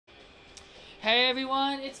Hey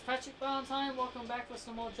everyone, it's Patrick Valentine. Welcome back for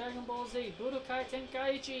some more Dragon Ball Z Budokai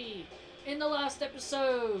Tenkaichi. In the last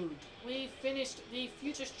episode, we finished the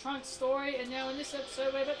Future Trunks story, and now in this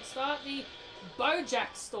episode, we're about to start the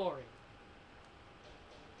Bojack story.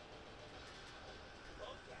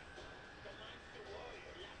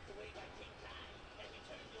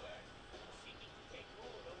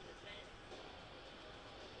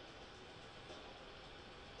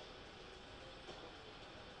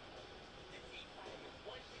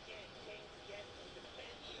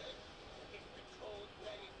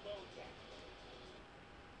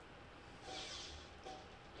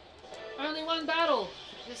 Only one battle.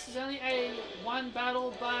 This is only a one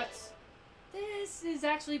battle, but this is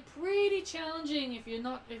actually pretty challenging if you're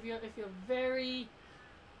not if you're very.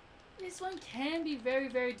 This one can be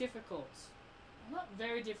very difficult. Not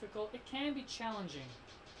very difficult. It can be challenging.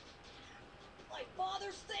 My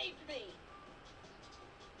father saved me.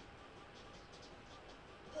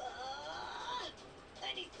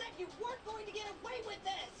 And he said you weren't going to get away with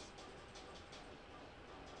this.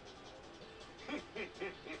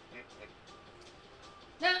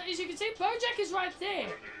 Now, as you can see, Bojack is right there.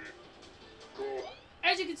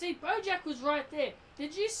 As you can see, Bojack was right there.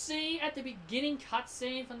 Did you see at the beginning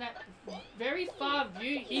cutscene from that very far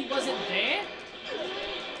view, he wasn't there?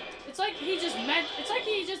 It's like he just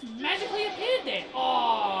magically appeared there.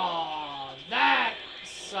 Oh, that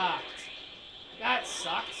sucked. That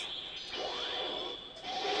sucked.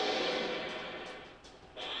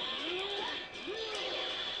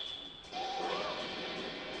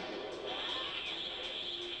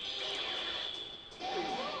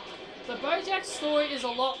 The Bojack story is a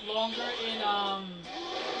lot longer in,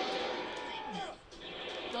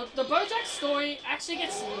 the Bojack story actually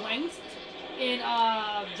gets lengthed in,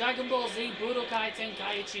 Dragon Ball Z Budokai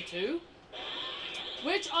Tenkaichi 2.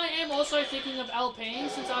 Which I am also thinking of LPing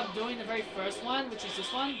since I'm doing the very first one, which is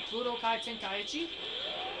this one, Budokai Tenkaichi.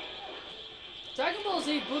 Dragon Ball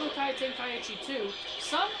Z Budokai Tenkaichi 2,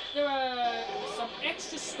 there are some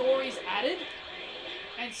extra stories added,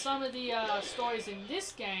 and some of the, stories in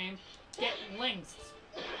this game get lengthed.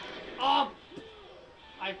 Oh!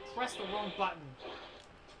 I pressed the wrong button.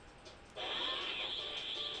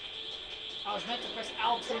 I was meant to press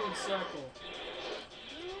L2 in circle.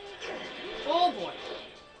 Oh boy.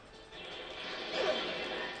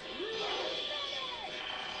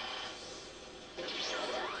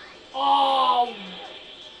 Oh!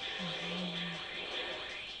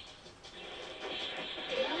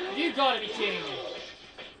 You gotta be kidding me.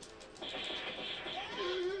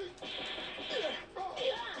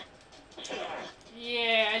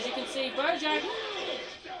 Yeah, as you can see, Bojack,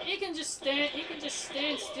 he can just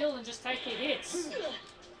stand still and just take the hits.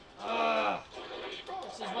 Ugh.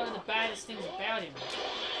 Which is one of the baddest things about him.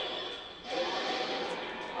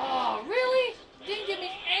 Oh, really? Didn't give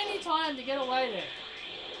me any time to get away there.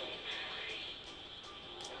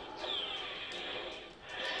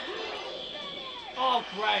 Oh,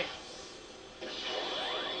 great.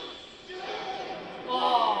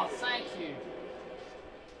 Oh, thank you.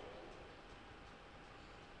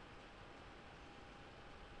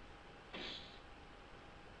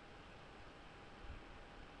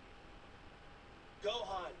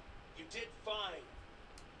 Gohan, you did fine.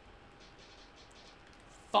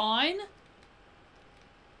 Fine?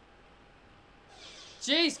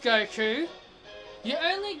 Jeez, Goku. You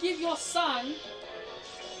only give your son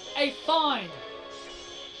a fine.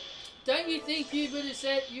 Don't you think you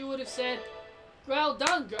would have said, well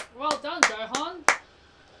done, Gohan?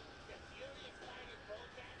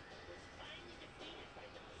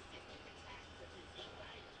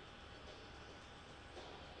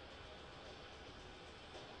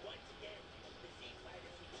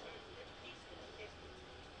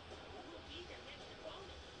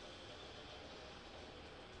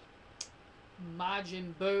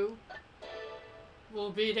 Majin Buu will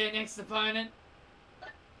be their next opponent.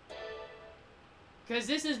 Because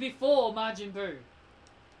this is before Majin Buu.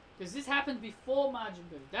 Because this happened before Majin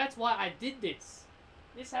Buu. That's why I did this.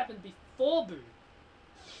 This happened before Buu.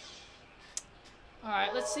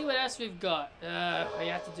 Alright, let's see what else we've got. We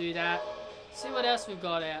have to do that. See what else we've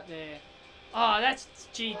got out there. Oh, that's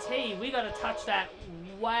GT. We gotta touch that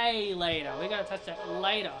way later. We gotta touch that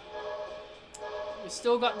later. We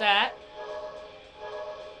still got that.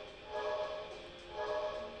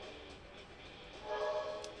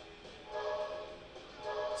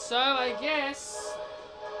 So, I guess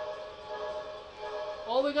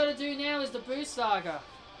all we gotta do now is the Buu Saga.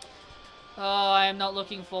 Oh, I am not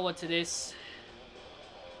looking forward to this.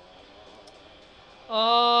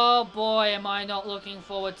 Oh boy, am I not looking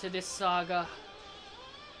forward to this saga.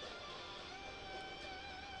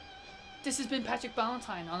 this has been Patrick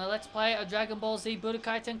Ballantyne on a Let's Play of Dragon Ball Z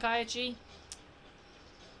Budokai Tenkaichi.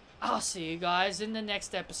 I'll see you guys in the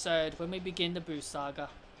next episode when we begin the Boo Saga.